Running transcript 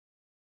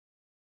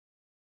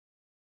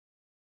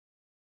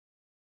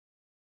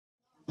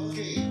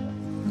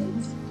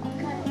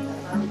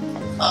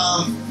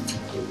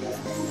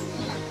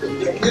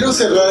Quiero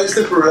cerrar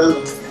este programa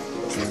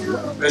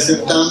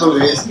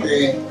presentándole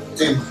este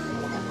tema.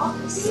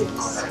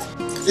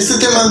 Este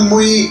tema es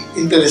muy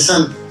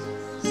interesante.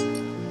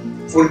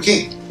 ¿Por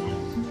qué?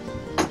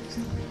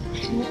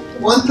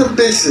 ¿Cuántas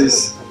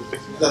veces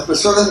las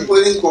personas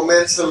pueden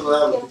comer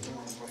saludable?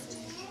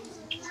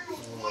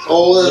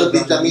 Todas las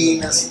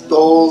vitaminas y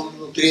todos los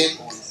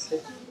nutrientes,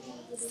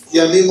 y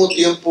al mismo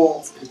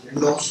tiempo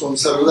no son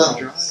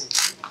saludables.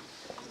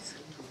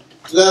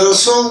 La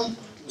razón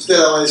usted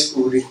la va a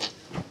descubrir.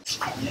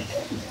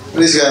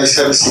 Please guys,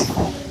 have a seat.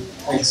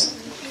 Thanks.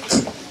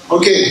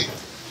 Ok,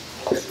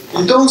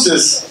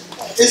 entonces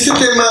este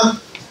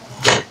tema,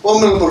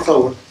 pónmelo por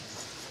favor.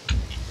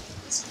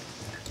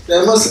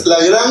 Tenemos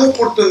la gran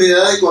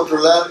oportunidad de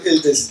controlar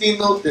el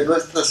destino de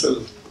nuestra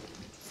salud.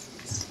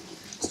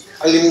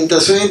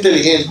 Alimentación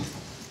inteligente.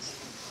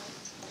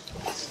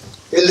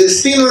 El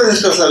destino de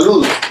nuestra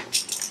salud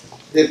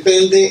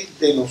depende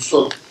de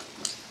nosotros,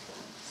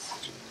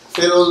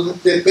 pero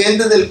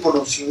depende del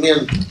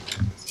conocimiento.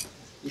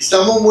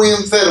 Estamos muy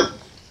enfermos.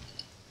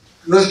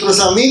 Nuestros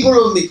amigos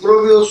los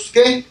microbios,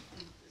 ¿qué?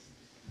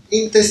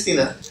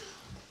 Intestinales.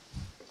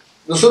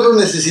 Nosotros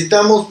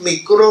necesitamos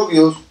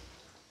microbios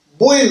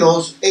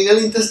buenos en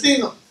el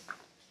intestino.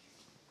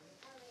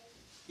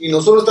 Y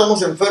nosotros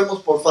estamos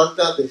enfermos por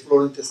falta de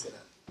flora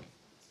intestinal.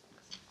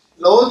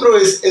 Lo otro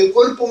es el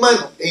cuerpo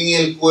humano. En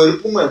el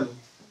cuerpo humano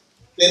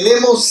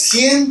tenemos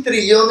 100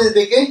 trillones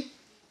de ¿qué?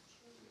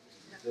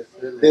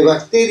 De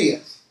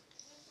bacterias.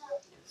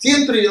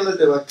 100 trillones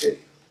de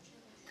bacterias.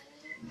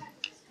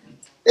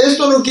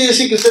 Esto no quiere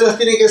decir que usted las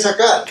tiene que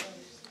sacar.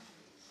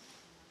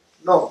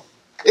 No.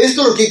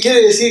 Esto lo que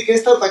quiere decir que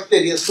estas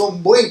bacterias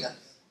son buenas.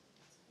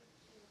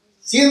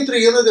 100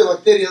 trillones de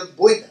bacterias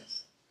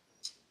buenas.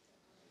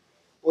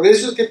 Por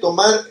eso es que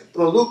tomar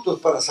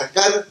productos para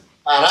sacar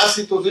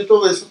parásitos y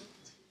todo eso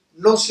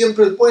no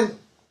siempre es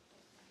bueno.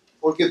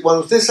 Porque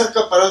cuando usted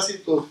saca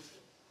parásitos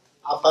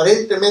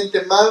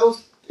aparentemente malos,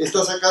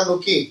 está sacando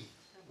 ¿qué?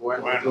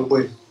 Lo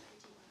bueno.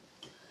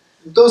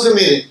 Entonces,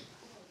 miren,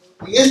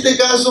 en este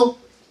caso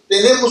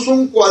tenemos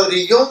un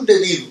cuadrillón de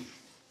virus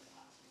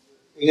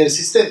en el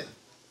sistema.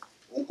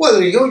 Un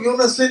cuadrillón, yo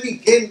no sé ni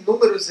qué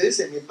número es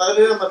ese. Mi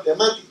padre era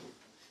matemático.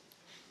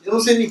 Yo no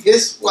sé ni qué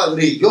es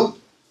cuadrillón.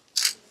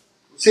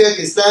 O sea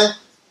que está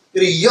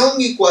trillón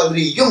y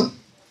cuadrillón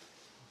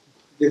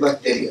de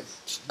bacterias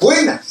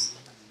buenas.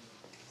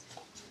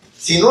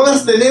 Si no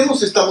las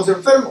tenemos, estamos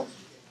enfermos.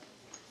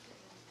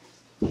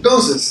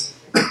 Entonces,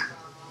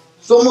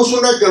 somos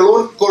una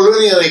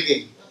colonia de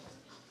 ¿qué?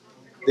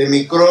 De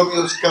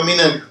microbios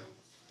caminando.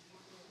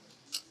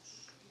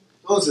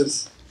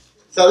 Entonces,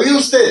 ¿sabía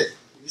usted?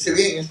 Dice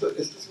bien, esto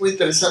es muy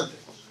interesante.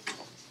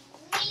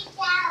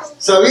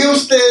 ¿Sabía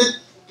usted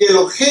que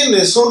los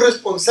genes son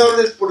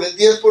responsables por el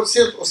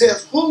 10%? O sea,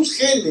 sus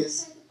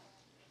genes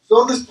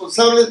son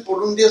responsables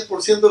por un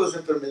 10% de las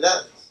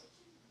enfermedades.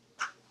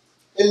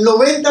 El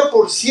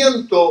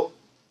 90%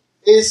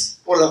 es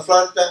por la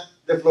falta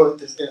de flora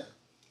intestinal.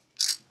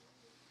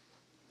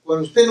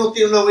 Cuando usted no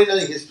tiene una buena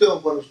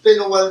digestión, cuando usted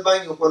no va al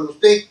baño, cuando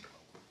usted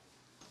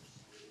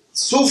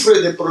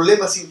sufre de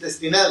problemas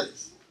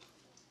intestinales.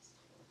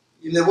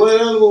 Y le voy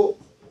a dar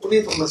una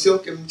información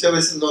que muchas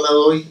veces no la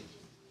doy,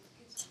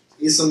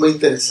 y eso es muy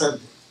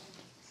interesante.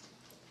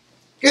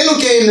 ¿Qué es lo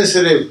que hay en el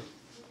cerebro?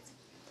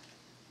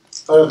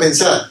 Para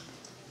pensar.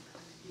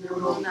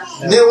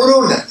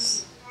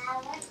 Neuronas.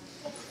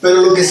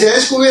 Pero lo que se ha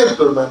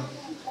descubierto, hermano,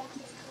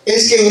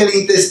 es que en el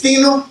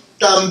intestino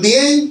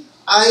también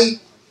hay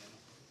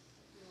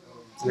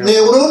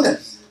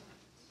neuronas.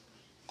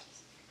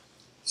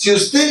 Si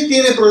usted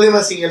tiene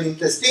problemas en el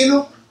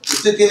intestino,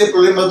 usted tiene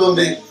problemas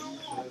 ¿dónde?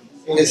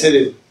 En el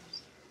cerebro.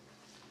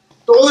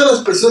 Todas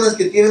las personas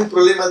que tienen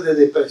problemas de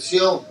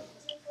depresión,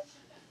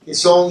 que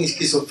son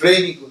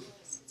esquizofrénicos,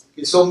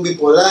 que son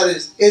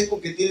bipolares, es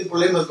porque tienen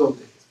problemas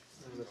 ¿dónde?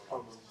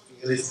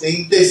 En el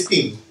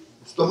intestino.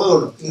 Estómago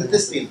no,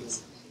 intestino.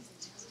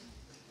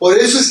 Por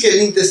eso es que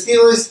el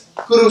intestino es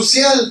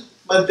crucial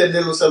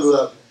mantenerlo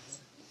saludable.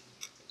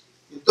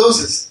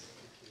 Entonces,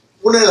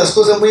 una de las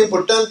cosas muy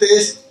importantes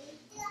es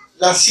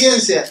la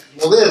ciencia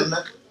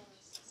moderna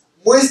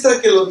muestra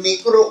que los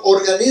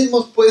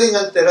microorganismos pueden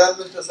alterar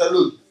nuestra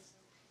salud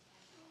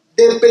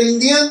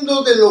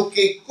dependiendo de lo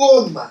que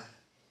coma.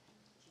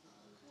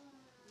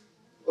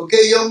 ¿Ok,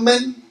 young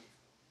man?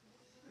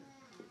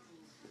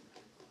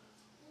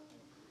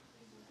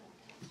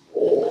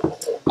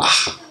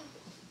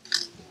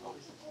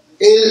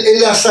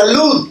 La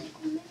salud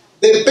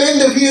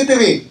depende, fíjate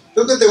bien,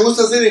 tú que te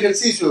gusta hacer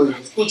ejercicio,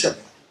 escúchame.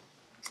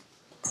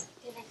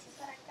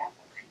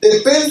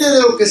 Depende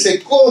de lo que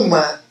se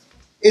coma,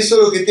 eso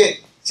es lo que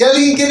tiene. Si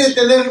alguien quiere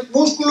tener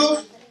músculos,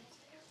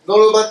 no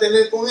los va a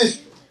tener con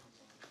esto.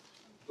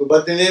 Los va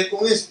a tener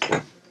con esto.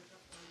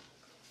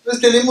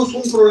 Entonces tenemos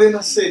un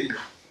problema serio.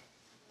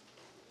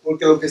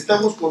 Porque lo que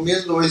estamos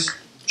comiendo es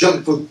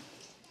junk food.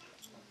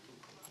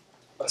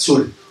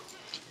 Basura.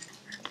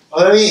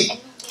 Ahora bien,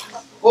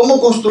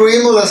 ¿cómo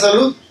construimos la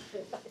salud?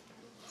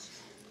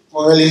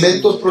 con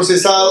alimentos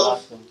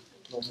procesados,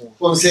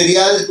 con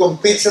cereales, con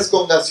pizzas,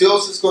 con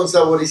gaseosas, con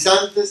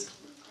saborizantes,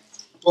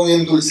 con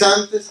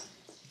endulzantes.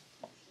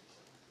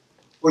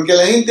 Porque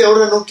la gente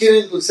ahora no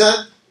quiere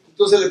endulzar,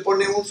 entonces le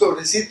ponen un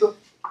sobrecito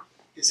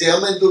que se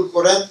llama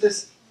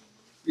endulcorantes,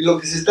 y lo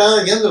que se está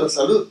dañando es la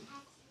salud.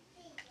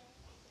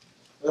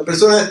 La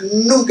persona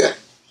nunca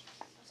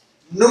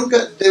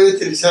debe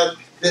utilizar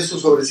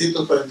esos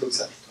sobrecitos para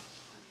endulzar.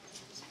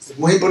 Es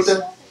muy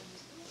importante.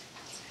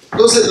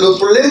 Entonces, los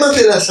problemas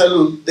de la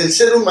salud del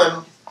ser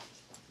humano,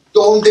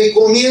 ¿dónde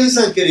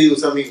comienzan,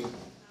 queridos amigos?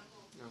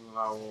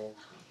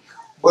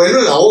 Bueno,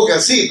 en la boca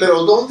sí,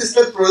 pero ¿dónde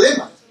está el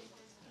problema?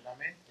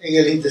 En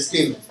el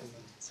intestino.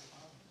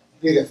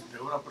 Diga.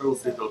 Una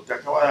preguntita. Usted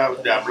acaba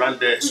de hablar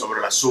sobre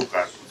el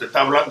azúcar. Usted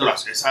está hablando de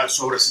ese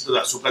sobrecito de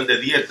azúcar de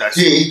dieta.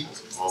 Sí.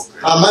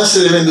 Okay. Jamás se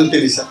deben de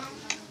utilizar.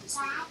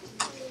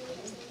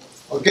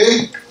 ¿Ok?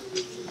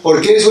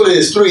 Porque eso le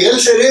destruye el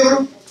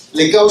cerebro,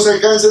 le causa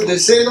cáncer del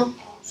seno,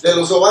 de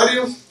los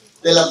ovarios,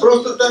 de la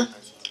próstata,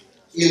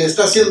 y le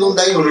está haciendo un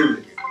daño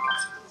horrible.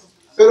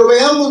 Pero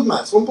veamos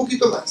más, un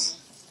poquito más.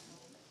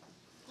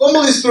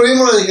 ¿Cómo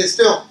destruimos la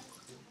digestión?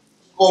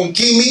 Con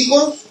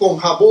químicos, con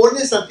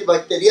jabones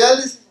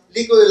antibacteriales,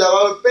 líquido de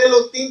lavado de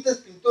pelo, tintes,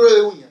 pintura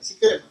de uñas y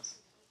cremas.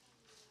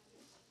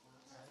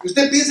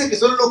 Usted piensa que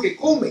solo lo que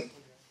come.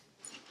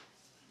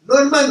 No,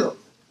 hermano.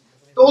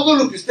 Todo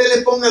lo que usted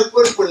le ponga al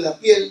cuerpo en la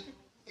piel,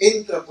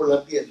 entra por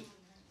la piel.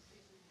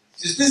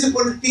 Si usted se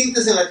pone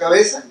tintes en la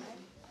cabeza,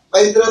 va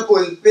a entrar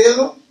por el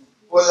pelo,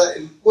 por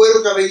el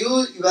cuero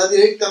cabelludo y va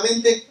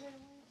directamente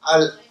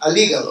al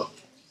hígado.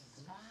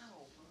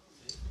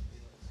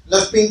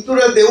 Las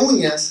pinturas de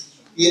uñas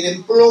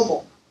tienen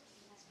plomo.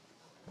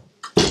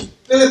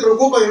 Usted le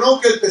preocupa que no,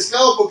 que el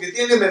pescado porque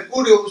tiene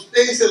mercurio,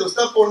 usted se lo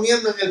está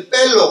poniendo en el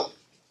pelo.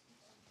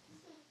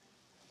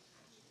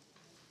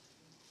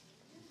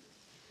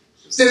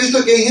 ¿Usted ha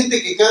visto que hay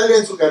gente que carga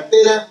en su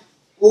cartera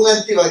un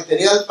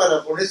antibacterial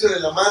para ponérselo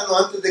en la mano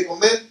antes de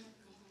comer?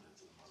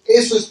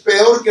 Eso es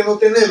peor que no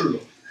tenerlo.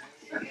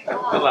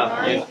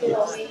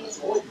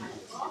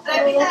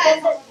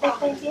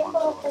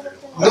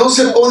 No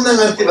se pongan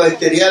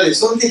antibacteriales,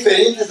 son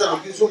diferentes a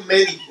lo que usa un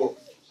médico.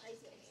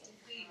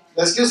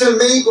 Las que usa el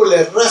médico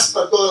le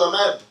raspa toda la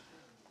mano.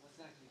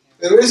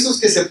 Pero esos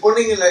que se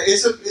ponen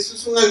eso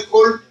es un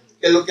alcohol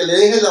que lo que le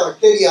deja es la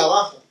bacteria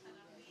abajo.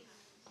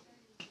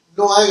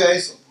 No haga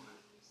eso.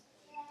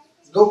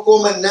 No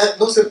coma nada,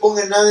 no se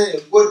ponga nada en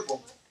el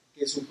cuerpo,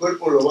 que su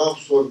cuerpo lo va a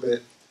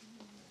absorber.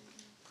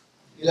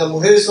 Y las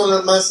mujeres son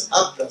las más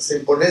aptas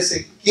en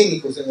ponerse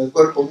químicos en el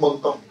cuerpo un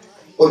montón,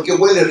 porque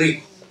huele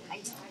rico.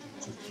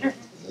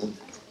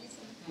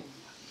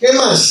 ¿Qué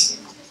más?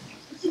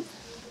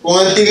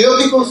 Con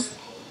antibióticos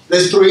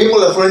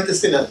destruimos la flora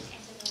intestinal.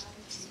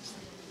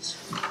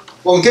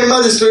 ¿Con qué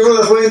más destruimos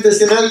la flora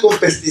intestinal? Con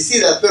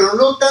pesticidas, pero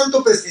no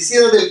tanto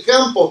pesticidas del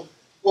campo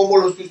como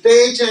los que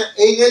usted echa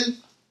en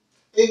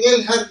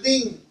el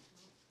jardín.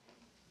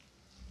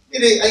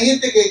 Mire, hay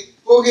gente que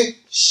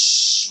coge,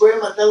 voy a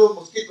matar los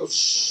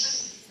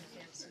mosquitos.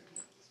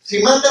 Si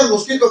mata al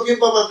mosquito, ¿a quién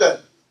va a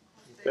matar?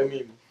 Usted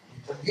mismo.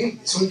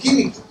 Es un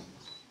químico.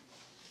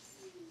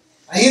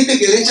 Hay gente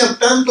que le echa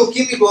tanto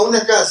químico a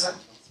una casa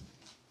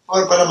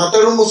para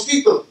matar a un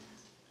mosquito.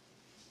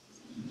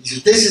 Y si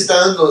usted se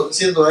está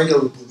haciendo daño a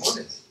los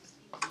pulmones,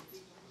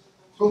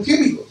 son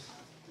químicos.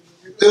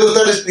 Usted lo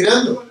está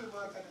respirando.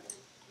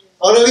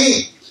 Ahora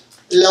bien,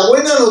 la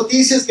buena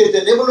noticia es que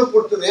tenemos la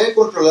oportunidad de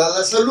controlar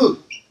la salud.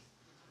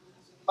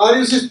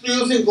 Varios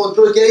estudios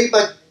encontró que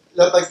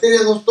las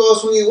bacterias no todas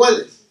son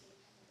iguales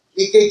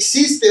y que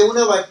existe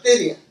una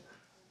bacteria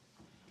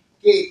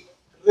que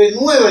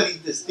renueva el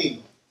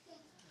intestino.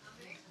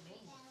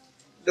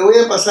 Le voy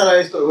a pasar a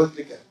esto, le voy a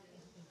explicar.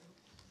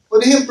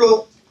 Por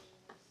ejemplo,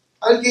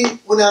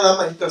 una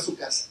dama entra a su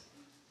casa,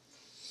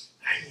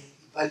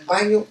 va al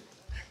baño,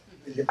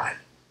 huele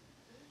mal.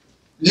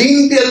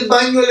 Limpia el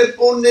baño, le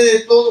pone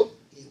de todo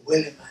y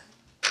huele mal.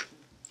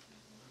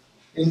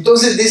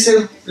 Entonces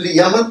le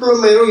llama al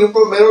plomero y un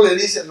plomero le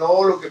dice,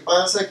 no, lo que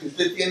pasa es que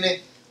usted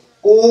tiene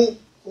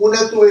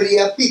una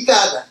tubería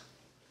picada.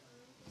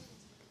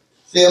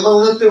 Se llama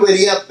una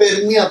tubería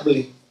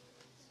permeable.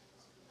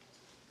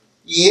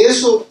 Y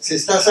eso se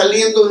está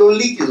saliendo los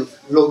líquidos.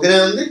 Lo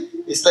grande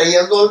está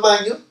yendo al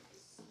baño,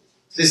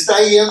 se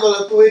está yendo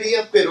a la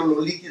tubería, pero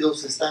los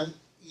líquidos se están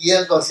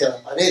yendo hacia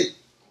la pared.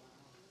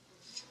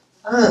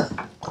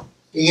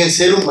 En el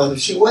ser humano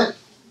es igual.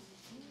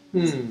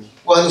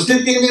 Cuando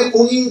usted tiene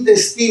un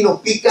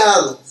intestino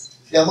picado,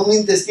 se llama un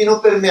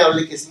intestino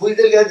permeable, que es muy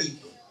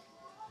delgadito,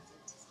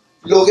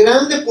 lo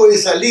grande puede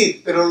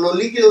salir, pero los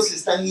líquidos se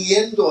están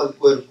yendo al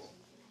cuerpo.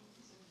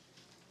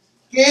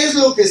 ¿Qué es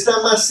lo que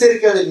está más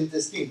cerca del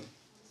intestino?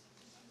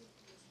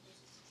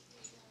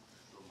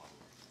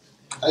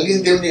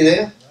 ¿Alguien tiene una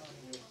idea?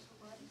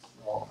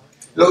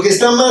 Lo que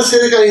está más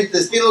cerca del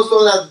intestino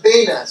son las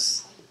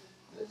venas,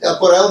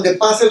 por donde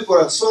pasa el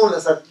corazón,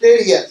 las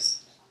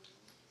arterias.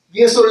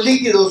 Y esos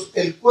líquidos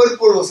el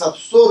cuerpo los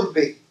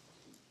absorbe.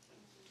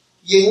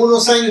 Y en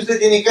unos años usted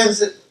tiene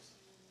cáncer.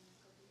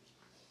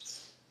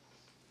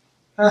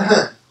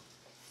 Ajá.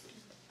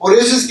 Por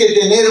eso es que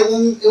tener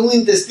un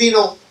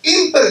intestino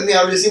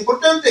impermeable es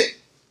importante.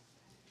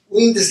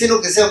 Un intestino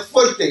que sea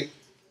fuerte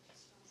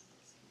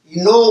y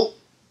no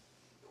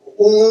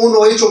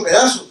uno hecho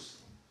pedazos.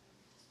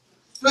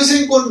 Entonces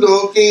se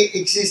encontró que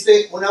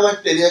existe una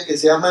bacteria que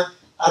se llama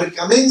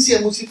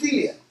Arcamencia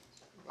musifilia.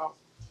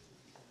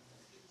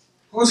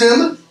 ¿Cómo se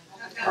llama?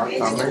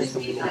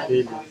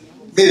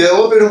 Mire, le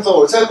voy a pedir un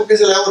favor. ¿Sabe por qué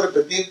se le hago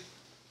repetir?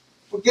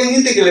 Porque hay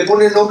gente que le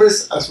pone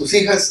nombres a sus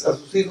hijas, a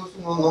sus hijos,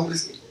 unos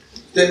nombres que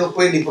usted no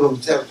puede ni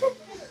pronunciar.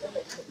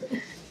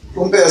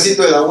 Un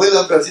pedacito de la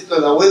abuela, un pedacito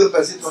del abuelo, un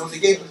pedacito de no sé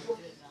qué.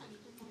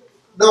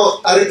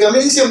 No,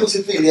 Arcamencia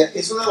musifilia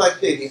es una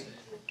bacteria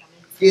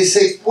que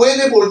se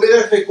puede volver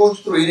a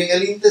reconstruir en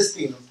el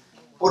intestino.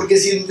 Porque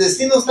si el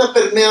intestino está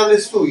permeable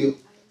es suyo,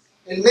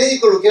 el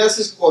médico lo que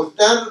hace es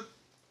cortar,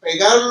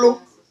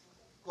 pegarlo,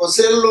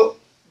 coserlo.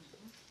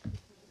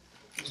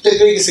 Usted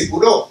cree que se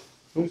curó.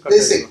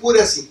 Usted se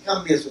cura si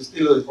cambia su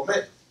estilo de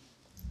comer.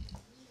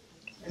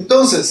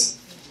 Entonces,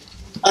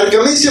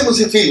 Arcamencia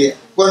musifilia,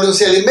 cuando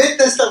se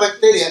alimenta esta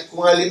bacteria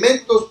con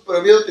alimentos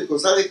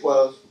probióticos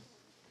adecuados,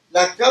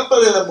 la capa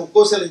de la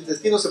mucosa del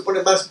intestino se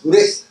pone más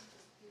gruesa,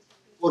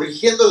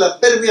 corrigiendo la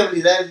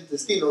permeabilidad del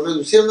intestino,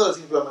 reduciendo las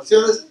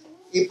inflamaciones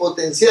y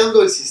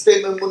potenciando el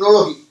sistema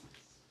inmunológico.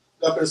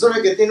 La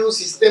persona que tiene un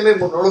sistema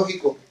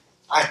inmunológico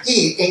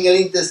aquí en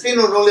el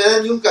intestino no le da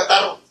ni un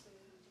catarro,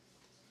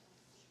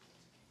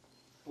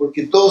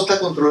 porque todo está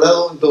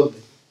controlado ¿en dónde?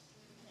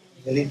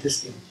 En el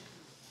intestino.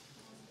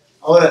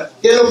 Ahora,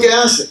 ¿qué es lo que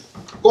hace?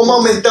 ¿Cómo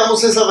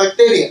aumentamos esa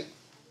bacteria?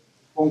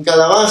 Con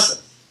calabazas,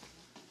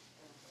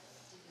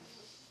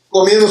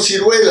 comiendo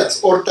ciruelas,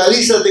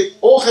 hortalizas de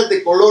hojas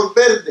de color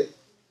verde,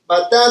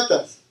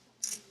 batatas,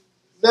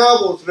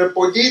 nabos,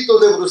 repollitos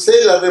de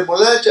Bruselas,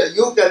 remolacha,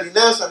 yuca,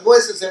 linaza,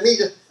 nueces,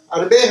 semillas,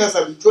 arvejas,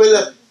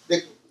 habichuelas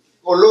de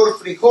color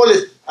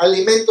frijoles,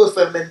 alimentos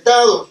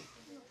fermentados.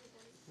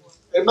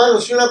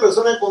 Hermanos, si una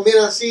persona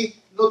comiera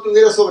así, no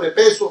tuviera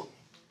sobrepeso,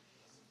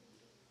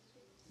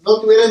 no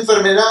tuviera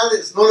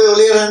enfermedades, no le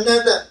doliera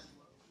nada.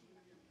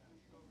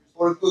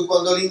 Porque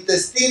cuando el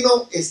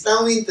intestino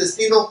está un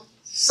intestino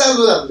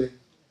saludable,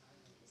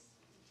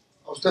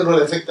 a usted no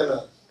le afecta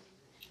nada.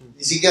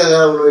 Ni siquiera le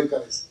da dolor de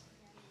cabeza.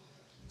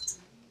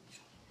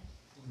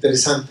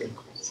 Interesante.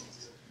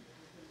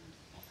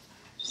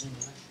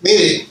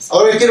 Mire,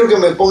 ahora quiero que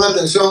me ponga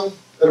atención,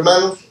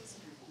 hermanos.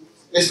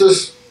 Esto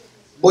es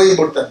muy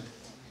importante.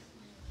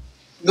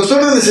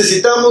 Nosotros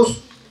necesitamos,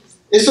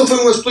 esto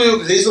fue un estudio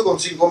que se hizo con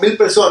 5,000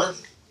 personas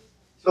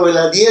sobre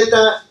la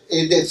dieta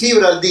de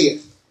fibra al día.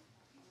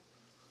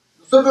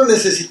 Nosotros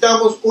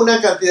necesitamos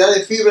una cantidad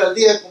de fibra al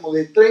día como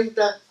de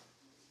 30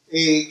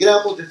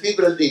 gramos de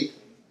fibra al día.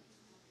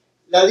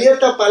 La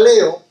dieta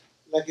paleo,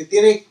 la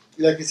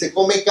que se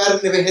come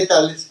carne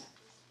vegetales,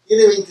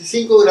 tiene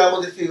 25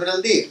 gramos de fibra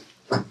al día.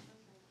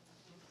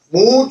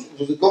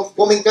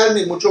 Comen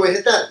carne y mucho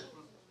vegetal.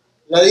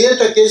 La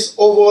dieta que es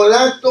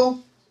ovo-lacto,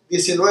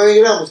 19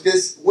 gramos, que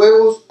es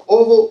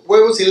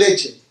huevos y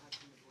leche,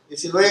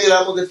 19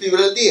 gramos de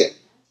fibra al día.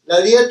 La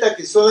dieta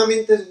que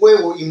solamente es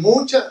huevo y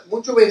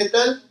mucho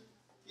vegetal,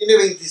 tiene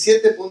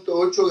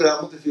 27.8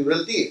 gramos de fibra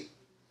al día.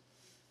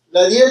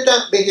 La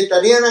dieta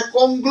vegetariana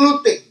con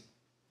gluten,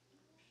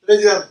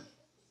 3 gramos.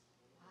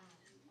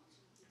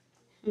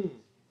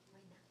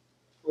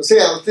 O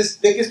sea,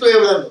 ¿de qué estoy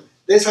hablando?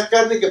 De esa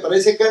carne que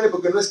parece carne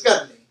porque no es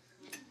carne.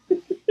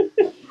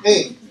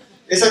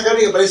 Esa carne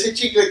que parece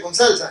chicle con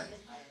salsa.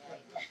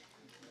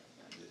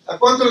 ¿A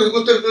cuánto les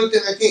gusta el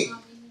gluten aquí?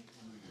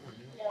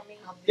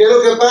 ¿Qué es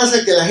lo que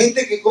pasa? Que la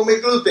gente que come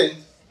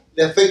gluten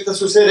le afecta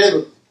su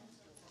cerebro.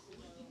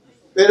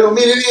 Pero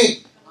mire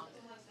bien,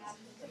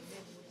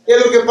 ¿qué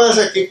es lo que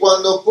pasa? Que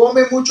cuando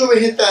come mucho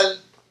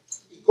vegetal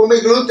y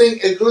come gluten,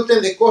 el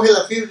gluten le coge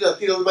la fibra y la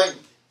tira al baño.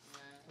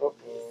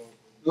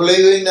 No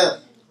le doy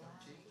nada.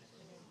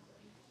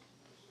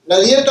 La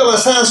dieta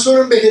basada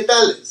solo en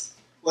vegetales,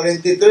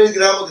 43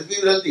 gramos de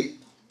fibra al día.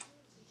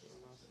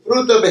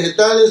 Frutas,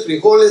 vegetales,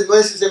 frijoles,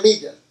 nueces,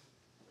 semillas.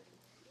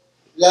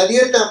 La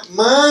dieta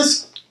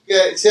más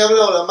que se ha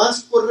hablado, la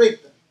más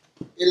correcta,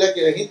 es la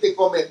que la gente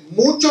come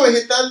mucho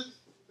vegetal,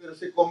 pero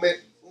se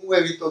come un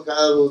huevito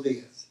cada 2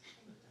 días.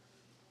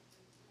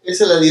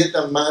 Esa es la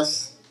dieta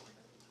más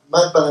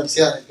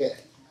balanceada que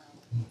hay.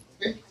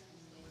 ¿Okay?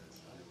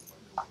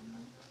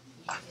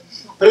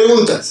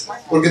 Preguntas,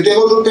 porque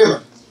tengo otro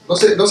tema. No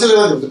se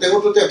levanten, porque tengo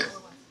otro tema.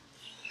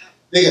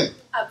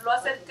 Díganme. Habló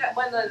acerca,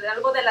 de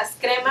algo de las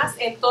cremas.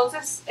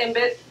 Entonces, en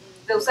vez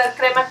de usar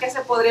crema, ¿qué se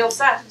podría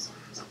usar?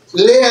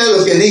 Lea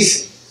lo que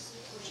dice.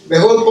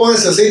 Mejor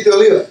póngase aceite de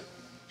oliva.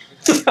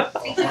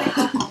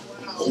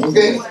 ¿Ok?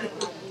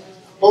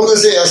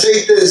 Póngase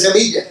aceite de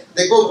semilla,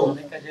 de coco.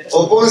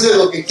 O póngase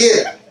lo que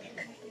quiera.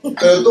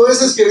 Pero todas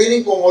esas que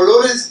vienen con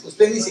olores,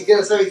 usted ni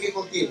siquiera sabe qué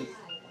contiene.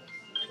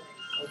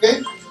 ¿Ok?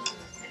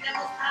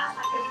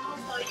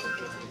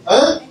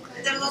 ¿Ah?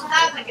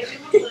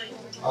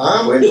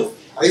 Ah, bueno.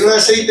 Hay un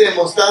aceite de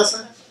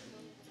mostaza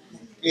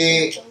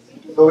que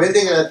lo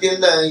venden en la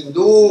tienda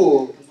hindú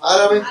o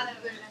árabe.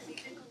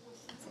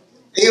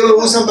 Ellos lo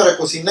usan para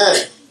cocinar,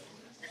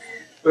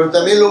 pero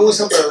también lo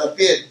usan para la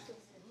piel.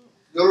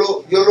 Yo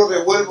lo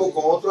revuelvo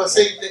con otro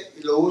aceite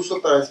y lo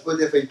uso para después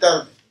de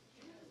afeitarme.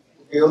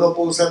 Porque yo no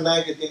puedo usar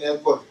nada que tiene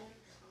alcohol.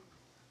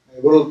 Me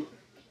bruto.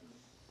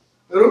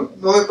 Pero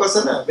no me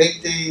pasa nada,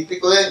 20 y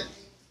pico de años.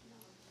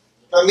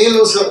 También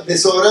los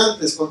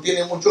desodorantes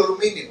contienen mucho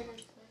aluminio.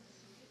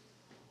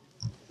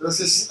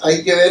 Entonces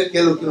hay que ver qué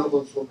es lo que uno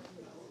consume.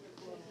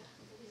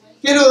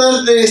 Quiero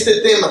darte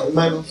este tema,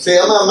 hermano. Se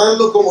llama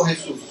Amando como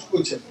Jesús.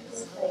 Escuchen.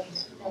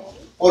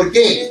 ¿Por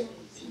qué?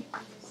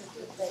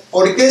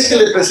 ¿Por qué es que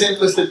le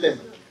presento este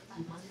tema?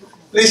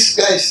 Please,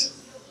 guys,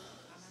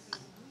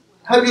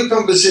 have your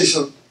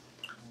conversation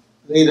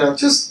later.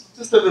 Just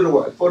a little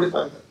while,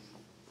 45 minutes.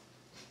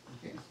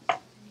 Okay.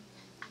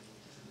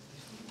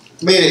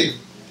 Miren,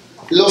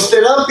 las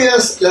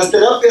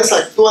terapias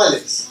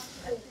actuales.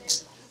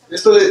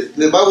 Esto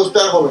les va a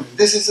gustar, jóvenes.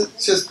 This is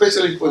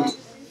especially for you.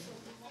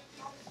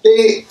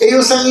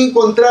 Ellos han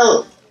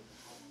encontrado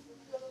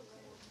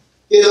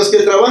que los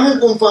que trabajan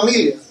con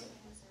familias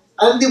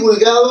han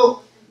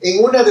divulgado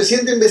en una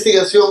reciente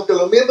investigación que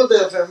los miembros de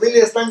la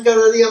familia están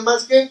cada día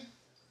más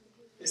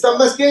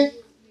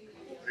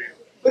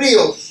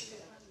fríos.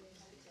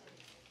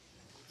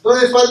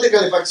 No les falta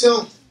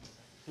calefacción.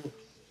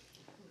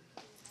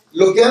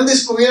 Lo que han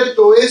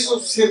descubierto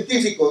esos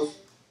científicos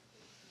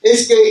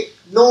es que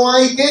no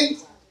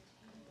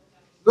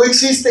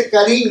existe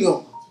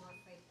cariño.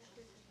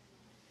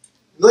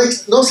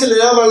 No se le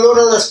da valor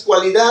a las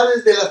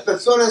cualidades de las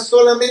personas,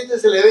 solamente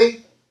se le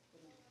ven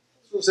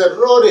sus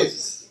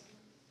errores.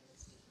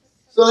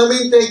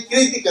 Solamente hay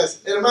críticas.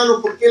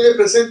 Hermano, ¿por qué le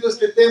presento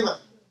este tema?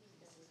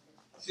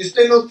 Si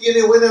usted no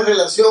tiene buena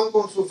relación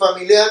con sus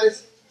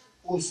familiares,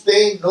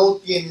 usted no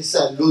tiene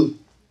salud.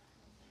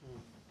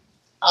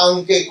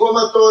 Aunque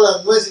coma todas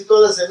las nueces y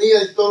todas las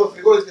semillas y todos los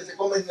frijoles que se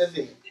comen en el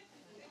día.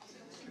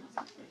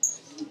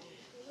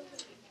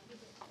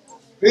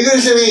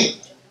 Fíjense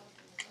bien,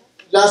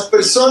 las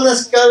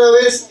personas cada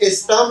vez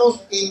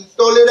estamos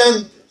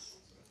intolerantes.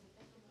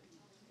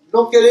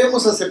 No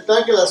queremos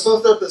aceptar que las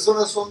otras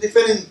personas son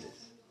diferentes.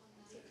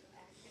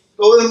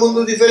 Todo el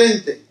mundo es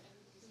diferente.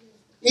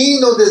 Y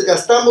nos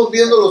desgastamos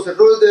viendo los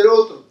errores del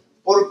otro.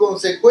 Por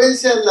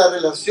consecuencia, las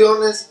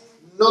relaciones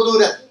no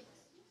duran.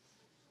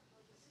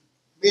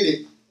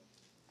 Mire,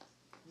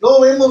 no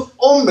vemos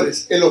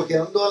hombres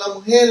elogiando a las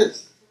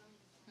mujeres,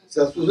 o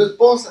sea, a sus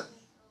esposas.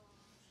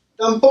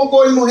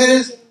 Tampoco hay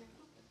mujeres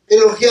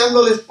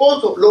elogiando al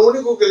esposo. Lo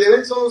único que le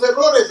ven son los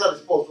errores al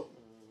esposo.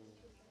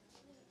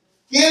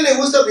 ¿Quién le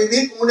gusta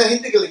vivir con una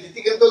gente que le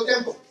critica todo el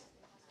tiempo?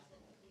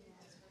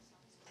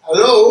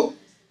 ¿Aló?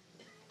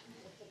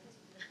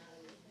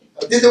 ¿A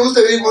ti te gusta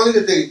vivir con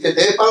alguien que te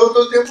dé palo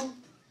todo el tiempo?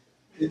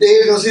 ¿Y te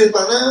diga que no sirves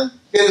para nada?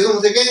 ¿Que eres un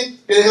no sé qué?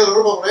 ¿Que dejas la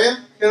ropa por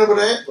allá? ¿Que no por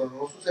allá? Bueno,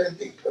 no sucede en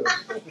ti. Pero...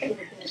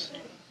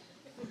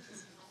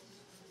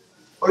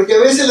 porque a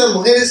veces las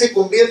mujeres se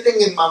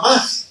convierten en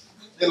mamás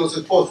de los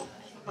esposos.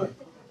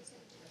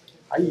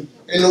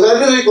 En lugar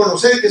de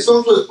reconocer que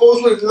son su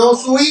esposo y no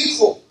su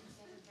hijo.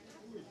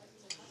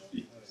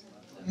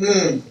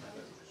 Bueno,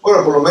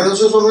 por lo menos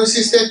eso no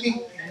existe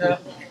aquí.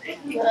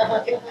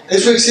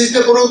 Eso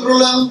existe por otro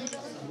lado.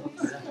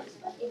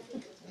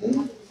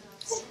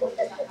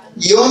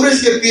 Y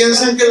hombres que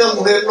piensan que la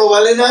mujer no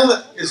vale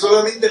nada, que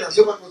solamente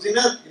nació para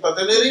cocinar y para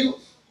tener hijos.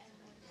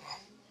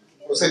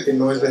 O sea que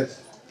no es verdad.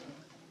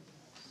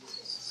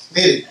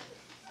 Mire,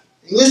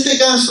 en este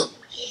caso,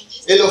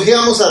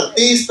 elogiamos a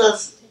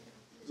artistas,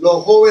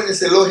 los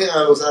jóvenes elogian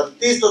a los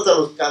artistas, a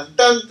los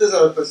cantantes,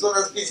 a las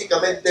personas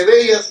físicamente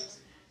bellas,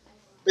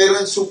 pero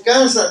en su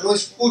casa no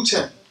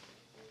escuchan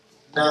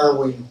nada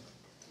bueno,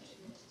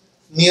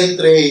 ni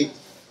entre ellos.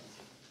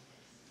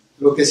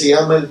 Lo que se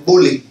llama el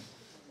bullying.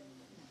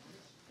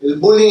 El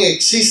bullying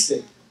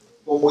existe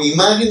como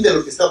imagen de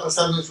lo que está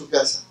pasando en su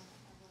casa.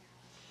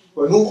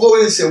 Cuando un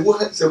joven se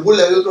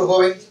burla de otro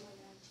joven,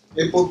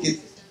 es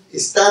porque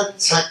está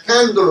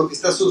sacando lo que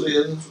está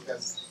sucediendo en su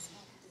casa.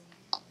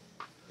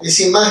 Es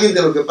imagen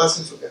de lo que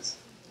pasa en su casa.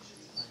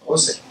 O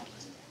sea,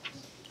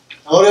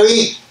 ahora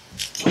bien,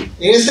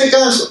 en este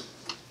caso,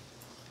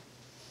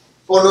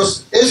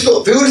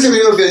 fíjense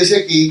bien lo que dice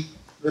aquí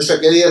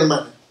nuestra querida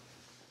hermana.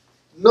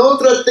 No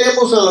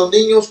tratemos a los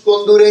niños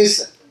con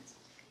dureza,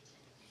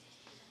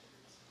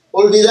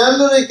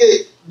 olvidando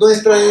de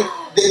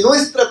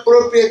nuestra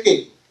propia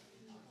 ¿qué?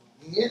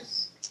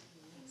 Niñez.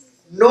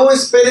 No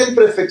esperen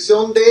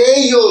perfección de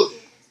ellos.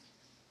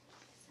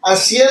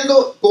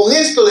 Con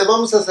esto le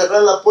vamos a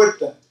cerrar la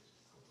puerta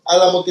a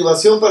la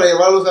motivación para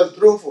llevarlos al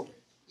triunfo.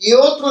 Y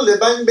otros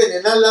les va a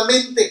envenenar la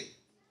mente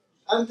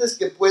antes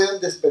que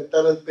puedan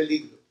despertar al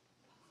peligro.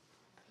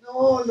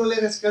 No le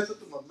hagas caso a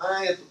tu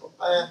mamá y a tu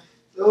papá.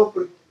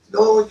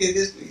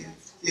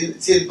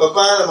 Si el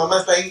papá, la mamá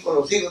está ahí con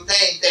los hijos,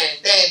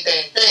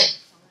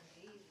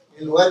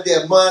 en lugar de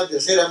amar, de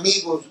hacer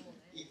amigos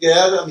y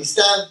crear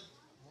amistad,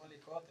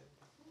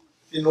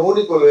 si lo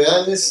único que le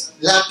dan es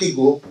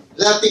látigo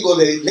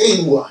de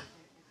lengua,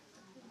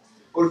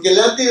 porque el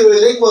látigo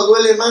de lengua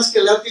duele más que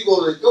el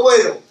látigo de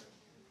cuero,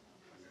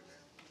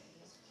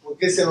 porque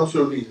porque ese no se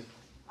olvida.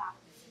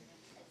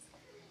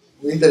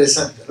 Muy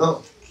interesante,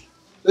 ¿no?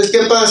 Entonces,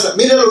 ¿qué pasa?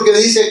 Mira lo que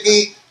dice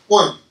aquí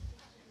Juan.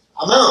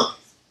 Amados,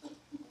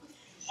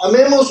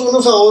 amemos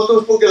unos a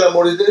otros porque el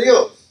amor es de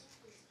Dios.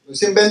 No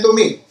es invento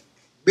mío,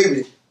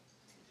 Biblia.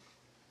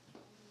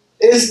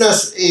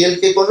 Y el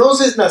que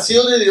conoce es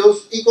nacido de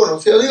Dios y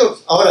conoce a Dios.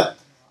 Ahora,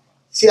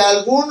 si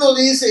alguno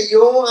dice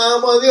yo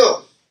amo a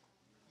Dios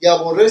y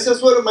aborrece a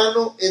su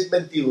hermano, es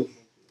mentiroso.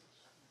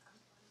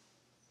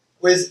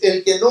 Pues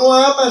el que no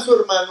ama a su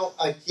hermano,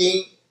 a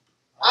quien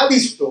ha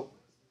visto,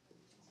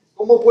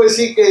 ¿cómo puede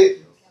decir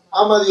que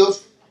ama a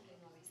Dios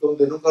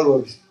donde nunca lo ha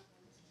visto?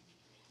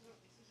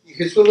 Y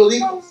Jesús lo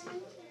dijo.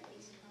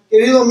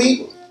 Querido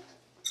amigo,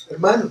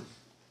 hermanos,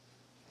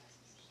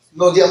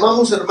 nos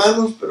llamamos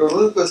hermanos, pero lo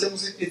único que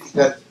hacemos es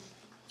criticar.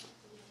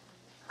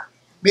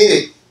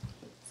 Mire,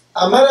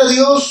 amar a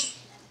Dios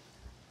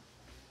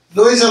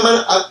no es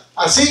amar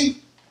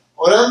así,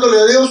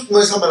 orándole a Dios,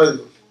 no es amar a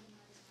Dios.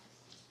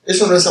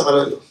 Eso no es amar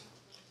a Dios.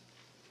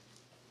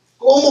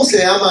 ¿Cómo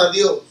se ama a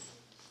Dios?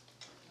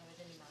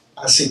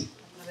 Así.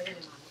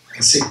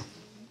 Así.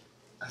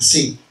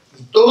 Así.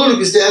 Y todo lo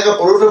que usted haga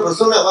por otra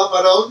persona va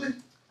para ¿dónde?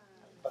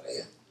 Para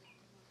allá.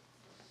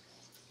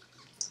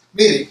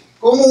 Mire,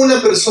 como una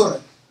persona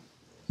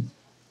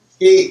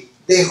que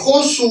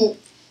dejó su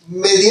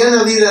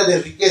mediana vida de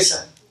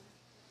riqueza,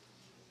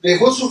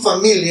 dejó su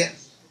familia,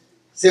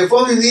 se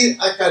fue a vivir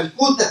a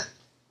Calcuta,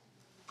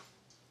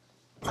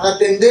 a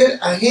atender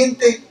a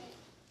gente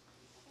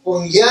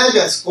con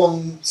llagas,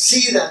 con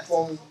sida,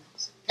 con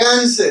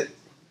cáncer.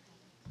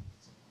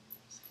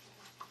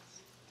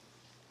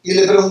 Y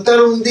le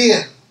preguntaron un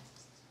día,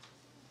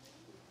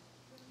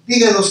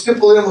 díganos qué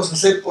podemos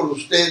hacer por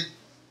usted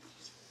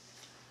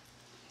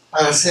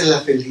para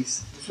hacerla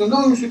feliz. Dijo,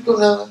 no necesito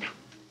nada.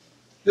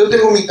 Yo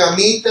tengo mi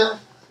camita,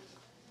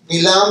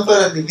 mi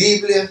lámpara, mi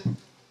Biblia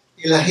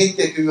y la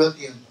gente que yo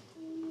atiendo.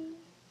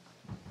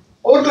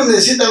 Otros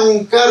necesitan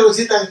un carro,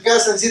 necesitan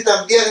casa,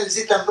 necesitan viajes,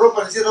 necesitan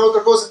ropa, necesitan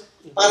otra cosa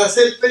para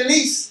ser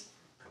feliz.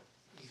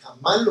 Y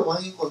jamás lo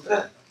van a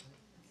encontrar.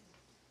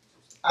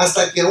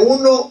 Hasta que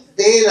uno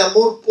dé el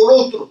amor por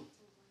otro,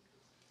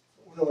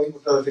 uno va a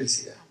encontrar la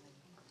felicidad.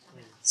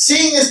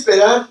 Sin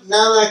esperar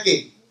nada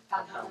que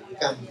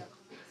cambie.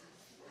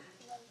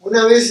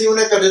 Una vez en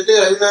una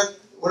carretera,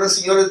 una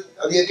señora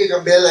había que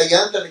cambiar la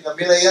llanta, le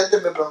cambié la llanta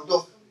y me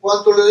preguntó,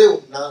 ¿cuánto le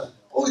debo? Nada.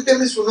 Oye,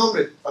 deme su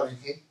nombre. ¿Para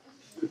qué?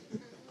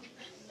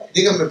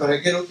 Dígame,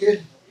 ¿para qué no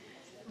quiere?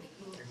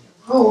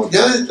 No,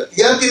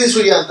 ya tiene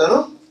su llanta,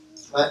 ¿no?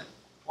 ¿Vale?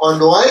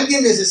 Cuando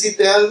alguien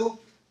necesite algo,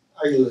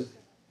 ayúdate.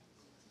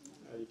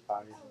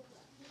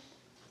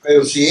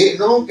 Pero si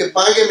no, que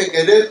pague, me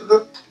querer,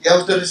 no, ya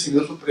usted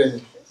recibió su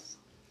premio.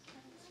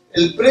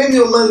 El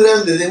premio más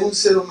grande de un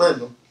ser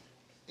humano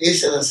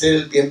es el hacer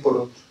el bien por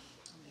otro.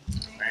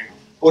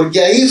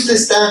 Porque ahí usted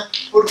está,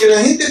 porque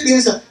la gente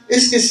piensa,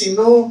 es que si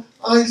no,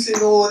 ay, si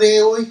no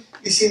oré hoy,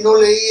 y si no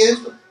leí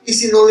esto, y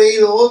si no leí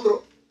lo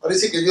otro,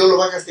 parece que Dios lo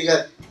va a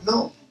castigar.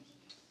 No,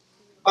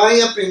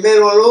 vaya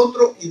primero al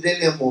otro y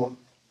dele amor.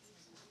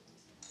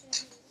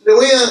 Le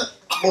voy a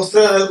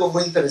mostrar algo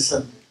muy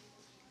interesante.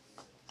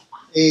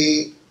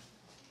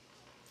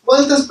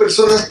 ¿Cuántas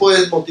personas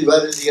puedes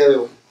motivar el día de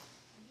hoy?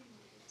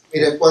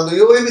 Mira, cuando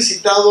yo he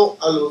visitado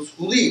a los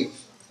judíos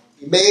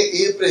y me he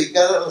ido a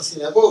predicar a las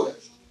sinagogas,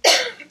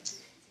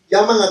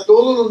 llaman a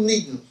todos los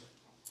niños,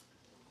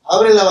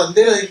 abren la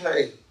bandera de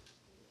Israel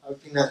al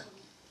final.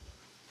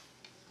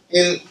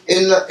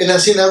 En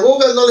las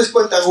sinagogas no les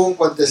cuentan un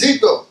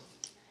cuentecito.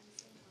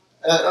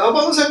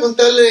 Vamos a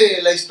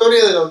contarle la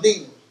historia de los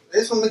niños.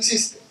 Eso no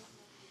existe.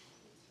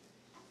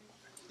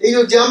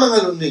 Ellos llaman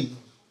a los niños,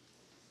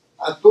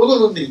 a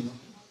todos los niños,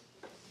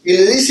 y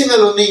le dicen a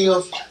los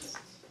niños,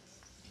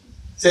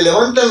 se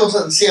levantan los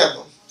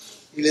ancianos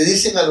y le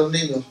dicen a los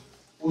niños,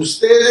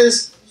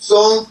 ustedes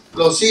son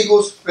los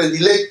hijos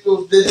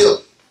predilectos de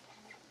Dios.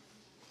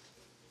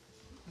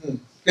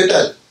 ¿Qué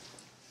tal?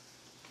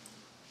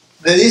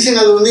 Le dicen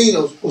a los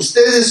niños,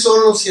 ustedes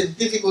son los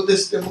científicos de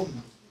este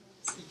mundo.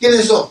 ¿Y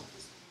quiénes son?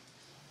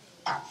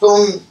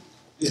 ¿Son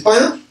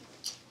hispanos?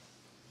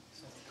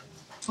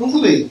 Son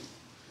judíos.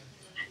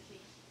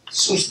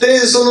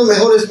 Ustedes son los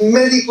mejores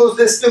médicos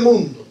de este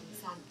mundo.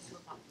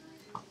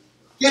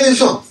 ¿Quiénes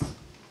son?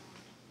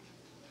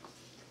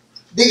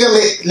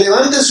 Dígame,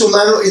 levante su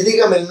mano y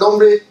dígame el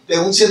nombre de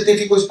un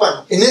científico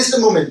hispano en este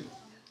momento.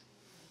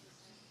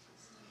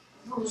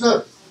 No lo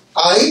sabe.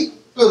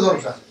 Ahí, pues no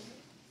lo sabe.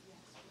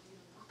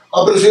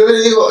 Pero si yo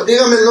le digo,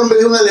 dígame el nombre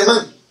de un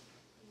alemán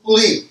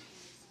judío,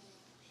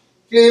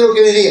 ¿qué es lo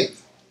que diría?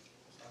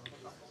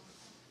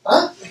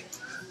 ¿Ah?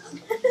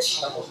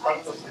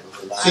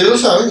 Si lo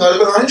saben,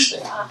 Albert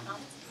Einstein.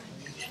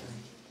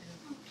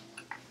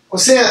 O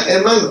sea,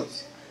 hermanos,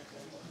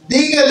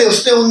 dígale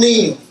usted a un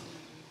niño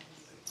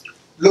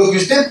lo que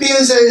usted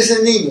piensa de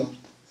ese niño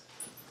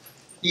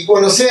y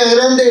cuando sea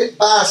grande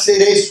va a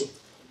hacer eso.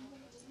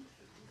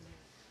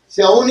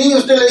 Si a un niño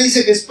usted le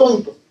dice que es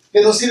tonto,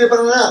 que no sirve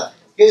para nada,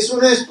 que es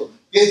honesto,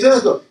 que es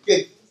honesto,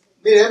 que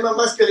Mire, hay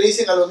mamás que le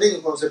dicen a los niños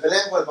cuando se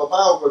pelean con el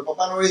papá o con el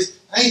papá no le dicen,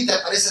 ay, te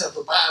pareces a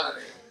tu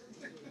padre.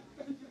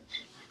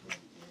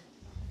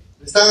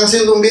 ¿Le están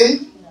haciendo un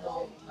bien?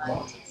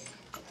 No.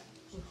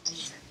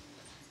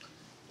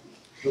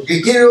 Lo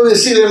que quiero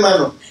decir,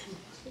 hermano,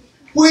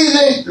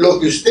 cuide lo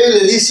que usted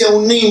le dice a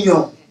un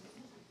niño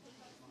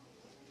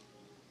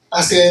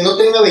hasta que no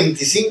tenga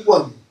 25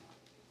 años.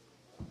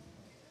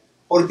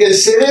 Porque el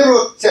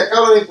cerebro se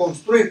acaba de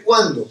construir,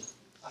 ¿cuándo?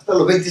 Hasta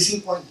los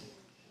 25 años.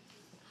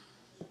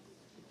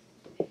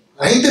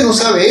 La gente no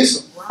sabe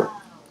eso.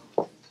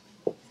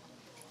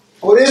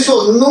 Por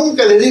eso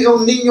nunca le diga a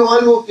un niño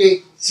algo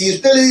que, si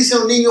usted le dice a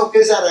un niño que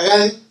es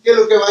haragán, ¿qué es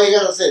lo que va a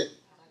llegar a hacer?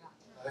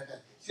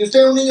 Si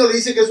usted a un niño le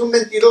dice que es un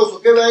mentiroso,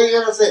 ¿qué va a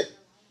llegar a hacer?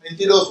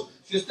 Mentiroso.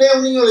 Si usted a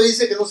un niño le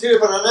dice que no sirve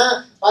para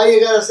nada, va a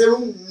llegar a ser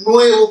un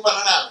nuevo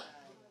para nada.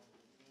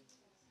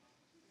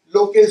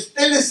 Lo que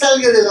usted le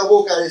salga de la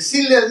boca a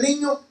decirle al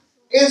niño,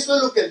 eso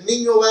es lo que el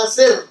niño va a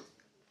hacer.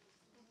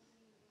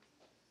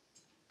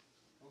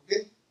 ¿Ok?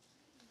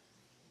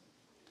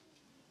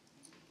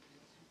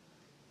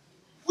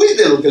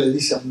 Cuide lo que le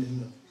dice a un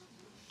niño.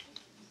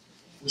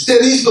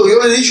 Usted ha visto,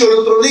 yo le he dicho el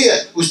otro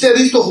día, ¿usted ha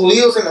visto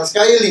judíos en las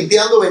calles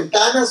limpiando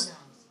ventanas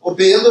o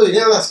pidiendo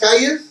dinero en las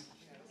calles?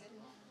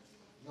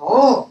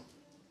 No.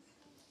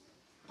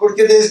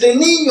 Porque desde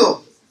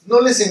niño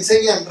no les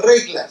enseñan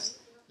reglas.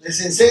 Les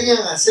enseñan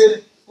a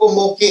hacer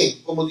como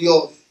 ¿qué? Como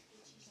Dios.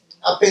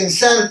 A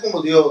pensar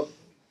como Dios.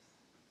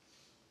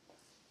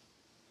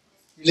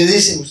 Y le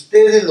dicen,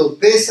 ustedes los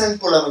besan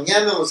por la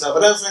mañana, los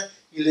abrazan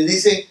y le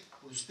dicen,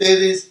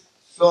 ustedes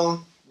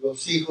son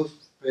los hijos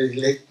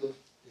predilectos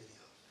de Dios.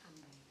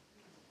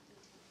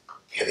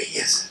 ¡Qué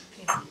belleza!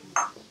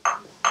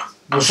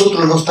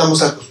 Nosotros no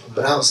estamos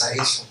acostumbrados a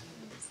eso.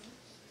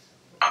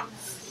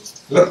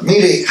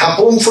 Mire,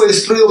 Japón fue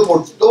destruido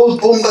por 2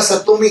 bombas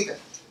atómicas.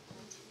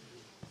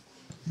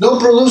 No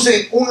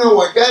producen un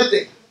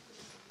aguacate,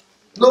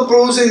 no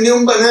producen ni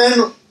un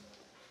banano,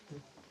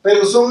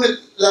 pero son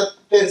la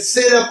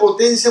tercera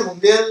potencia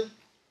mundial.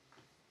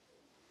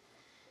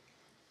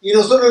 Y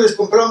nosotros les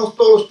compramos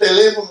todos los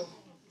teléfonos,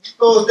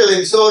 todos los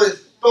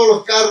televisores, todos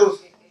los carros.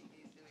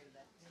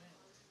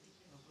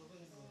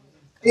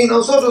 Y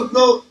nosotros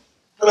no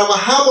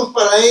trabajamos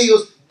para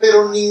ellos,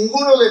 pero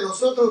ninguno de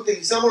nosotros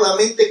utilizamos la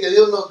mente que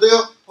Dios nos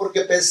dio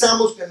porque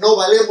pensamos que no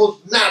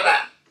valemos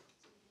nada.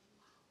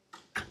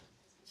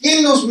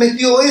 ¿Quién nos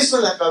metió eso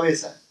en la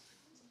cabeza?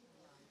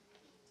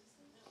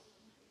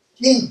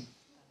 ¿Quién?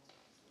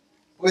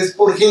 Pues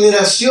por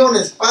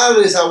generaciones,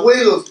 padres,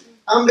 abuelos,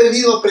 han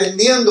venido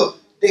aprendiendo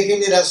de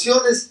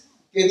generaciones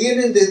que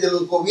vienen desde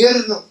los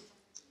gobiernos,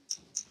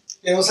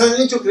 que nos han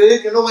hecho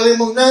creer que no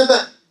valemos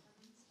nada.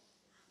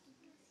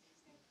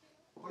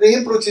 Por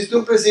ejemplo, existió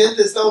un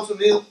presidente de Estados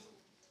Unidos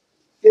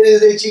que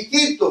desde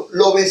chiquito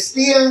lo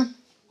vestían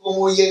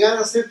como llegar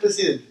a ser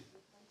presidente.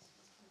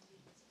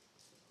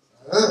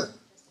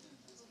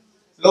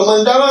 Lo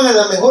mandaban a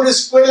la mejor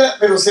escuela,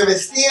 pero se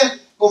vestía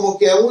como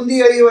que algún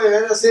día iba a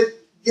llegar a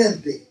ser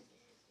gente.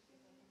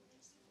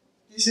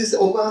 Dices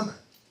Obama.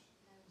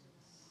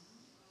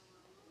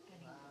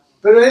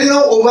 Pero él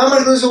no,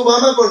 Obama no es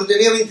Obama cuando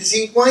tenía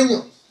 25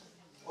 años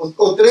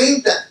o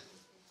 30.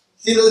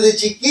 Sino desde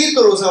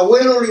chiquito los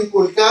abuelos le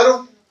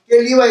inculcaron que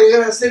él iba a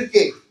llegar a ser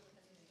 ¿qué?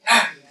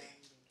 Grande.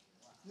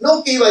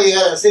 No que iba a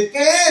llegar a ser, que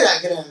era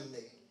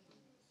grande.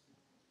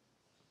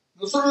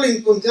 Nosotros le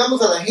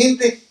inculcamos a la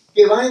gente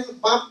que van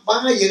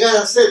a llegar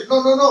a ser.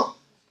 No.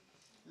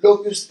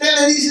 Lo que usted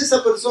le dice a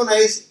esa persona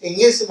es,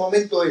 en ese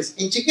momento es.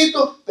 En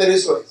chiquito, pero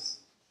eso es.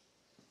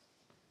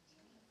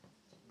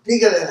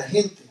 Dígale a la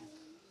gente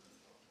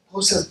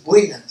cosas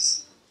buenas.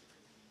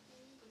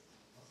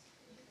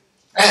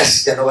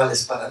 Ya no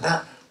vales para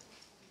nada.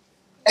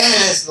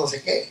 No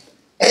sé qué.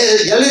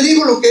 Ya le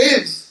digo lo que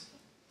es.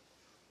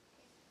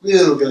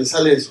 Cuide lo que le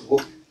sale de su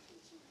boca.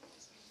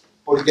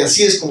 Porque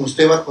así es como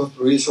usted va a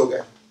construir su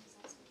hogar.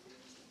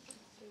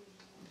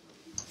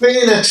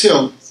 Fe en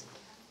acción.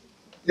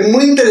 Es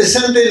muy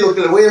interesante lo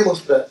que le voy a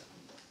mostrar.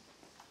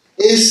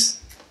 Es,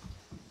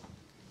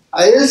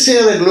 a Él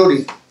sea la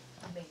gloria.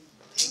 Amén.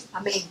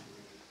 Amén.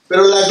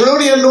 Pero la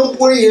gloria no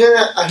puede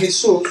llegar a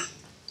Jesús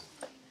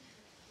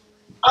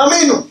a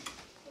menos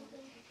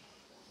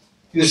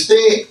que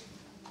usted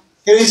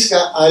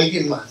crezca a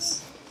alguien más.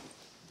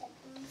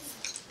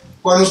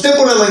 Cuando usted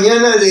por la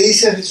mañana le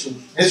dice a Jesús,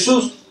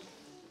 Jesús,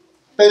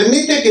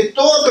 permite que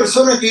toda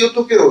persona que yo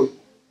toque hoy,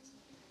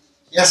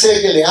 ya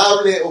sea que le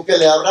hable o que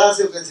le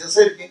abrace o que se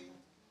acerque,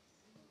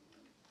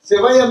 se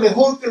vaya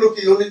mejor que lo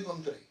que yo le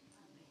encontré.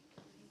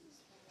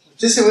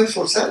 Usted se va a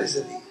esforzar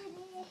ese día.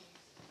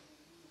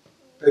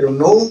 Pero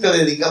nunca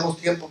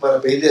dedicamos tiempo para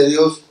pedirle a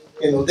Dios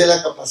que nos dé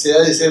la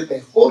capacidad de ser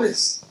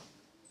mejores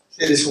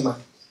seres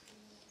humanos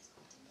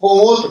con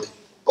otros.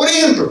 Por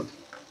ejemplo,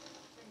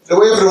 le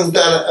voy a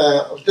preguntar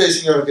a usted,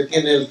 señora, que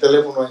tiene el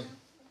teléfono ahí.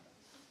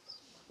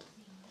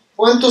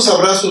 ¿Cuántos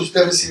abrazos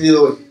usted ha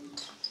recibido hoy?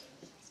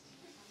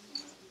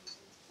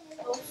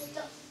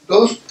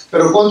 2.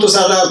 ¿Pero cuántos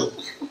ha dado?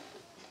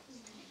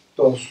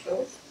 Todos.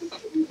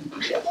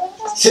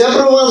 Se ha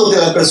probado que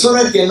la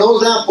persona que no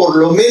da por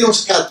lo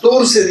menos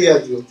 14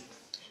 diarios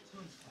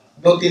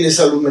no tiene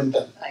salud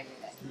mental.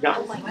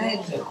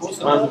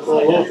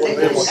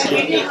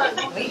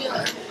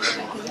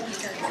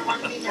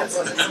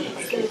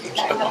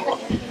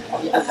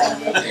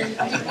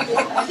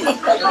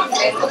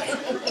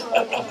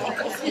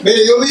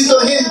 Mire, yo he visto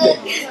a gente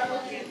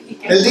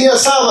el día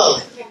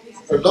sábado,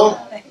 perdón,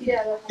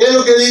 ¿qué es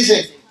lo que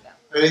dicen?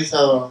 Feliz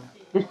sábado.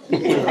 Y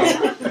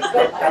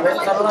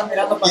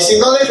si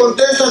no le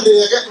contestan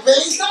desde acá,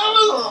 ¡feliz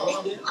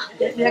sábado!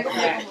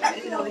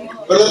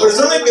 Pero la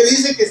persona que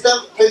dice que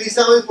está feliz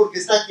sábado es porque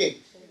está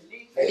 ¿qué?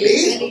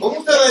 Feliz. ¿Cómo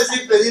usted va a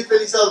decir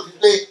feliz sábado?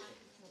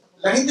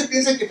 La gente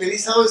piensa que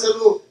feliz sábado es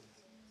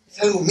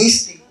algo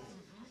místico.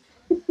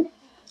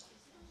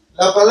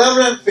 La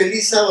palabra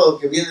feliz sábado,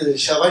 que viene del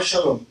Shabbat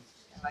Shalom,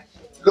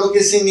 lo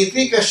que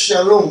significa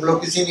Shalom, lo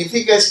que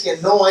significa es que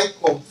no hay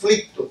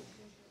conflicto.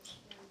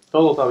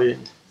 Todo está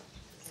bien.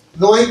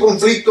 No hay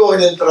conflicto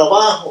en el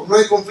trabajo, no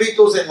hay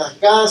conflictos en la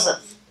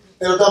casa,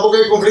 pero tampoco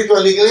hay conflicto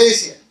en la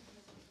iglesia.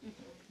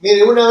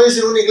 Mire, una vez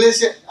en una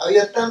iglesia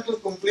había tantos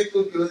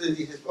conflictos que yo les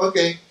dije, ok,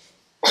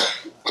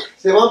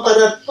 se va a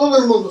parar, todo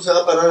el mundo se va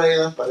a parar ahí en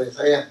las paredes,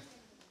 allá.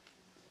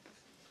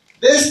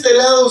 De este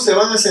lado se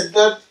van a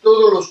sentar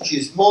todos los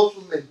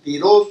chismosos,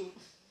 mentirosos,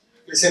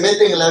 que se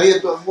meten en la vida de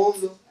todo el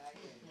mundo.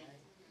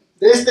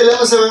 De este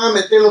lado se van a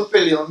meter los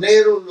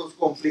peleoneros, los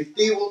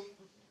conflictivos.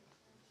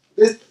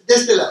 De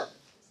este lado.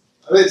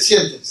 A ver,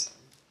 siéntense.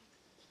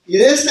 Y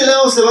de este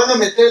lado se van a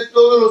meter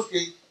todos los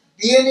que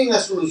vienen a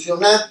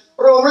solucionar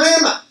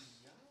problemas.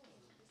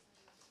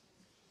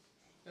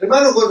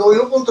 Hermano, cuando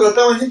yo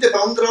contrataba gente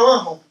para un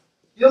trabajo,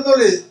 yo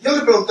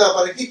le preguntaba,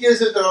 ¿para qué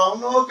quieres el trabajo?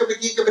 No, que para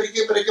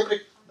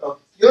qué. No,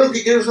 yo lo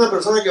que quiero es una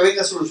persona que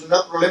venga a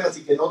solucionar problemas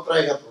y que no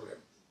traiga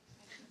problemas.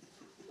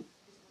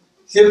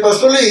 Si el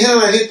pastor le dijera a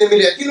la gente,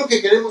 mire, aquí lo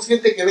que queremos es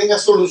gente que venga a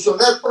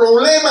solucionar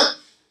problemas,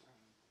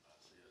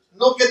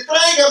 no que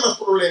traiga más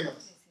problemas,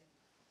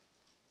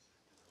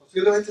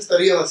 posiblemente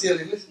estaría vacía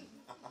la iglesia.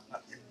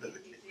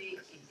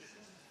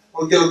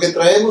 Porque lo que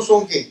traemos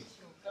son ¿qué?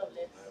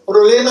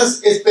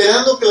 Problemas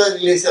esperando que la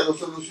iglesia lo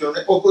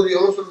solucione o que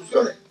Dios lo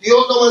solucione.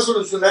 Dios no va a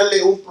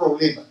solucionarle un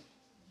problema,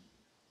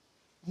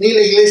 ni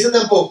la iglesia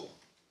tampoco.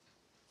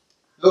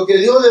 Lo que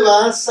Dios le va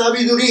a dar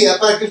sabiduría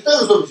para que usted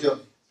lo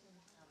solucione,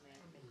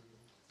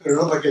 pero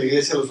no para que la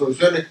iglesia lo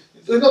solucione.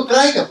 Entonces no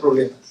traiga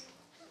problemas,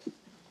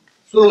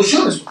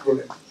 solucione sus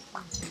problemas.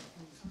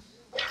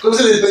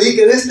 Entonces les pedí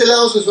que de este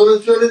lado se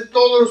solucionen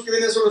todos los que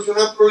vienen a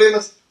solucionar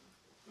problemas,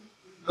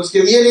 los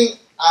que vienen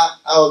a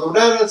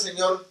adorar al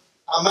Señor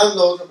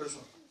amando a otra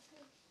persona.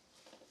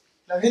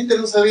 La gente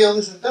no sabía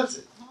dónde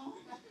sentarse,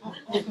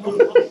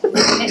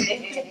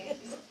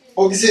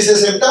 porque si se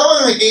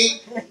sentaban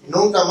aquí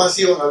nunca más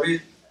iban a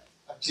abrir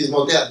a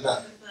chismotear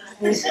nada.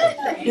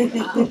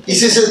 Y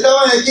si se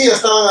sentaban aquí ya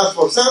estaban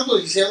esforzando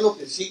diciendo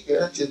que sí, que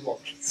eran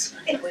chismosos.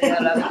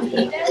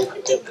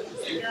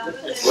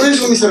 Por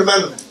eso, mis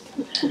hermanos,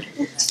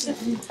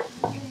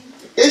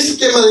 este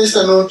tema de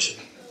esta noche,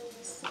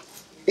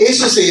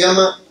 eso se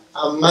llama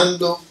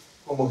amando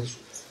como Jesús.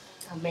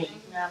 Amén.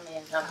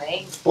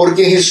 Amén.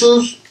 Porque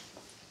Jesús,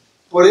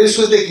 por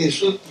eso es de que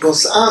Jesús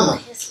nos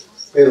ama,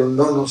 pero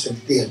no nos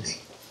entiende.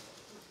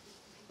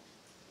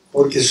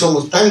 Porque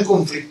somos tan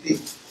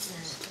conflictivos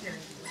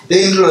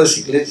dentro de las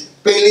iglesias.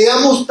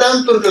 Peleamos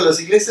tanto entre las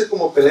iglesias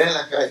como pelean en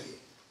la calle.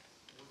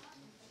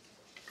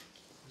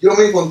 Yo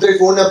me encontré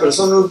con una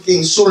persona que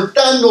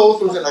insultando a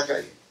otros en la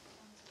calle.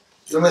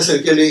 Yo me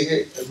acerqué y le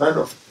dije,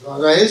 hermano, no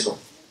haga eso.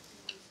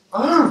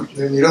 Ah,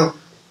 me miró.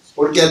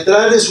 Porque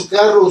atrás de su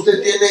carro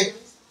usted tiene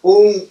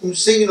un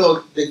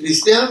signo de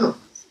cristiano.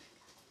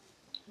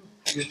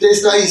 Y usted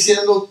está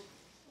diciendo,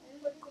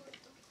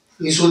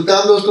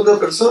 insultando a otra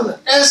persona.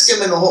 Es que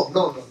me enojó.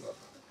 No.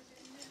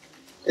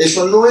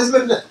 Eso no es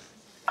verdad.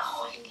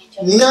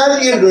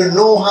 Nadie lo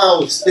enoja a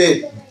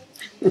usted.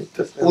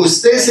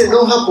 Usted se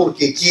enoja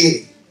porque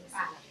quiere.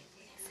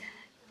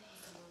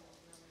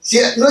 Si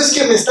no es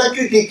que me está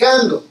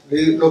criticando,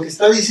 lo que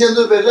está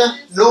diciendo es verdad.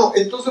 No,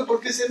 entonces ¿por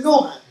qué se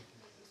enoja?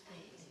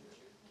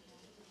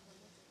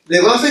 Le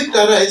va a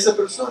afectar a esa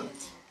persona.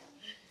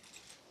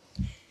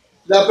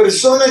 La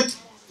persona,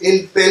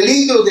 el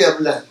peligro de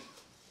hablar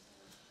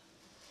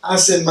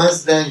hace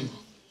más daño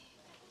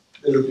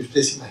de lo que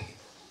usted se imagina.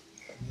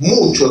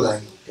 Mucho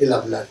daño el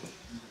hablar,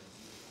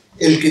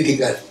 el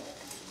criticar,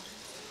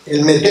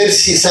 el meter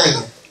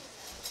cizaña,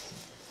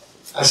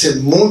 hace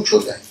mucho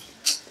daño.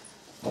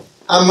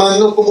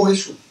 Amando como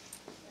Jesús.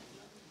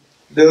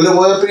 Yo le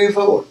voy a pedir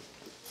favor.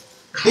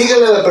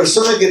 Dígale a la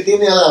persona que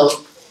tiene al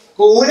lado,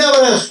 con un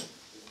abrazo,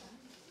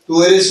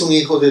 tú eres un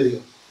hijo de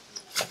Dios.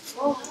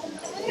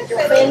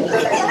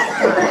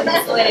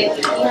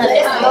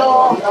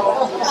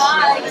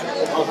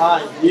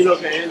 Dilo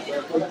que él.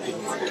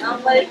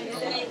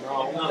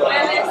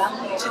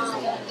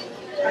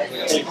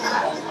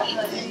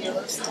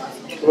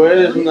 Tú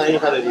eres una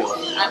hija de Dios.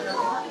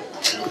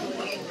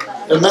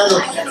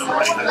 Hermanos,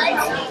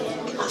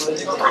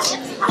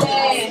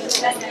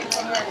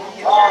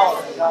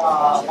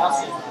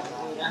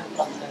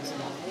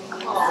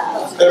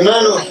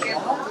 Hermanos,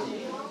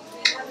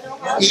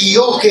 ¿y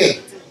yo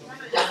qué?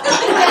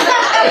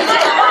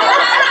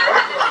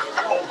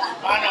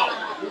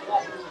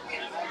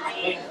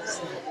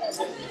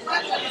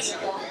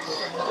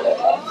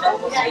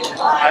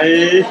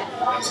 Ahí.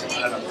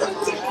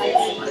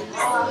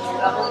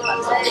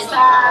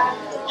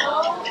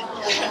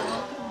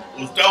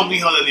 Usted es un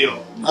hijo de Dios.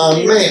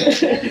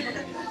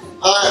 Amén.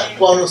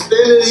 Cuando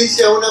usted le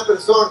dice a una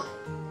persona,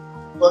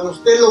 cuando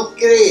usted lo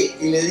cree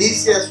y le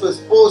dice a su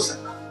esposa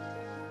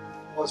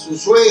o a su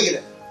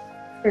suegra,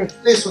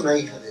 usted es una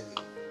hija de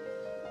Dios,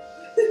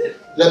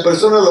 ¿la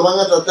persona lo van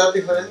a tratar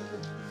diferente?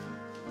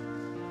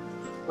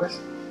 Pues,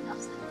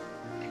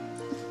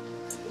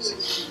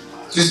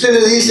 si usted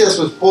le dice a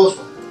su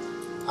esposo,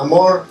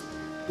 amor,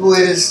 tú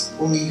eres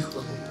un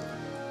hijo de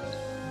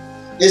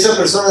Dios, esa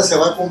persona se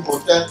va a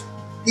comportar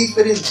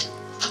diferente.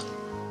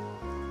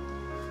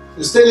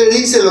 Si usted le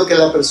dice lo que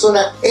la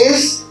persona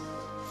es,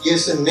 y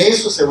en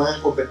eso se van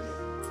a convertir.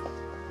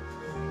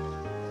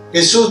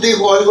 ¿Jesús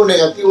dijo algo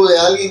negativo de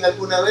alguien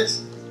alguna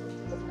vez?